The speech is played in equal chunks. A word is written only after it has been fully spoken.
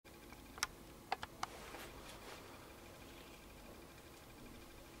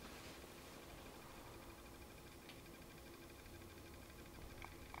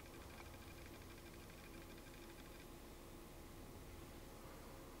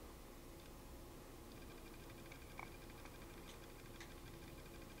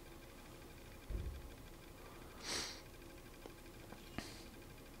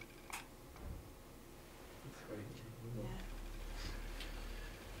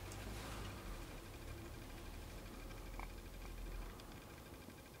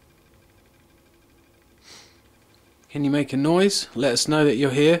Can you make a noise? Let us know that you're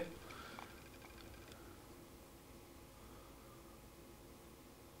here.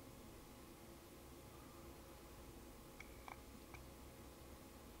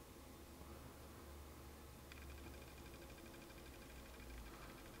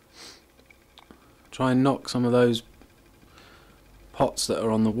 Try and knock some of those pots that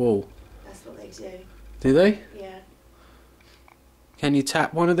are on the wall. That's what they do. Do they? Yeah. Can you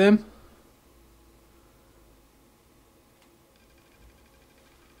tap one of them?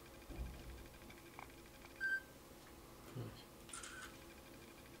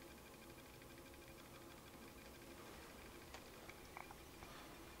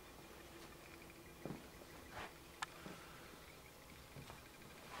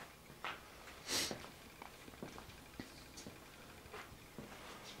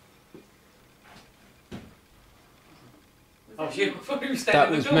 Oh shit, I thought he was standing That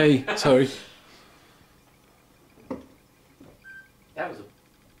at was the door. me, sorry. That was a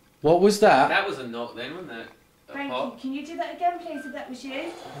What was that? that was a knock then, wasn't it? A Thank pot. you. Can you do that again, please, if that was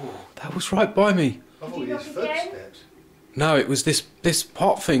you? That was right by me. I Did thought you his knock again? footsteps. No, it was this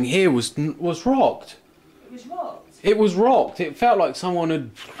pot thing here was rocked. It was rocked. It was rocked. It felt like someone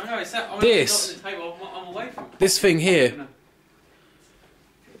had... I know, it's that. I'm This. Not on the table. I'm away from it. This thing here.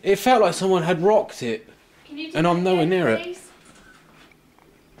 It felt like someone had rocked it. Can you do And it I'm nowhere again, near it. please?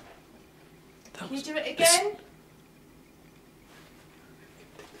 That Can you was- do it again?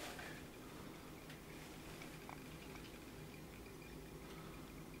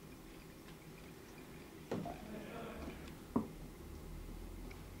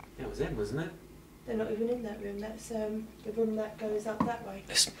 It was him, wasn't it? They're not even in that room. That's the room that goes up that way.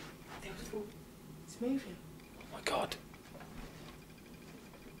 Listen. It's moving. Oh my God.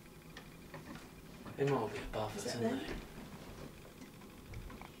 It might be above Is us, that isn't there? it?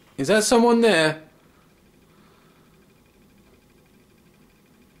 Is there someone there?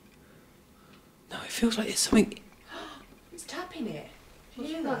 No, it feels like it's something... It's tapping it. Can What's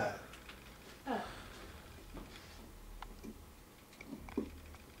you hear that? that? Oh.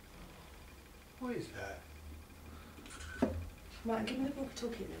 What is that? Right, give me the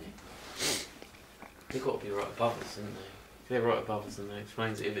walkie-talkie a minute. They've got to be right above us, haven't they? If they're right above us, then that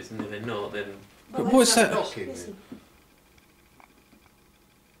explains it. If it's they're not, then But let's what's have that? a Knocking listen. then.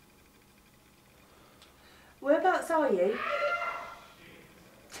 Whereabouts are you?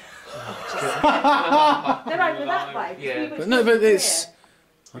 They're over that way. Yeah. But no, but it's...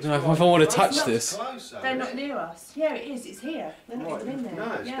 I don't know if I want to touch It's this. closer, They're isn't not it? near us. Yeah, it is. It's here. They're not Right, even in there.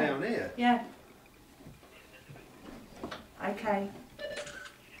 no, it's yeah. down here. Yeah. Okay.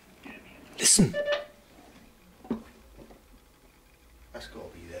 Listen. That's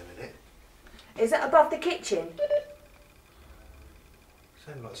got to be them, isn't it? Is that above the kitchen?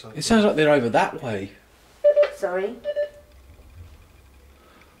 Sounds like something. It sounds like they're over that way. Sorry.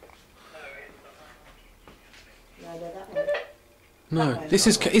 No, they're that way. No, That way. this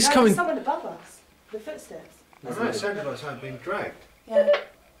is... It's No, coming... there's someone above us. The footsteps. No, it sounded like something being dragged. Yeah.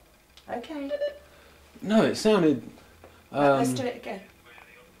 Okay. No, it sounded... Let's do it again.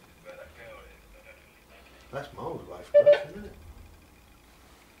 That's miles away from us, isn't it?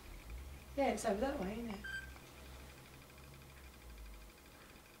 Yeah, it's over that way, isn't it?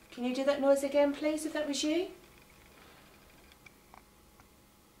 Can you do that noise again, please, if that was you?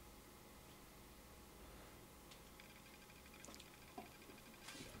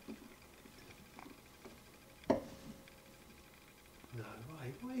 No,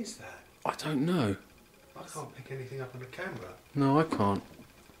 wait, what is that? I don't know. I can't pick anything up on the camera. No, I can't.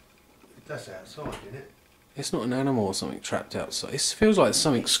 That's outside, isn't it? It's not an animal or something trapped outside. It feels like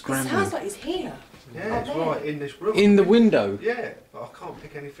something It scrambling. sounds like it's here. Yeah, Oh, it's there. right in this room. In the window. Yeah, but I can't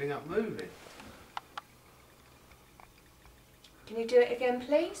pick anything up moving. Can you do it again,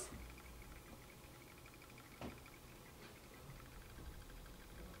 please?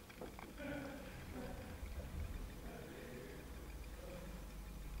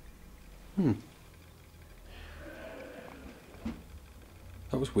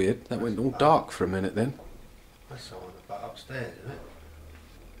 That was weird. That went all dark for a minute then. That's someone but upstairs, isn't it?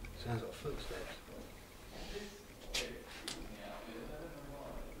 Sounds like footsteps.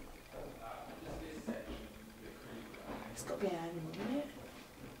 It's got to be an animal, isn't it?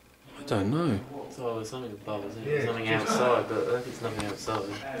 I don't know. so there's something above us. Yeah. There's something outside, but I think it's nothing outside.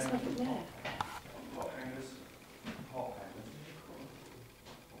 There's nothing there.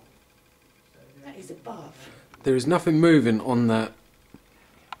 That is above. There is nothing moving on that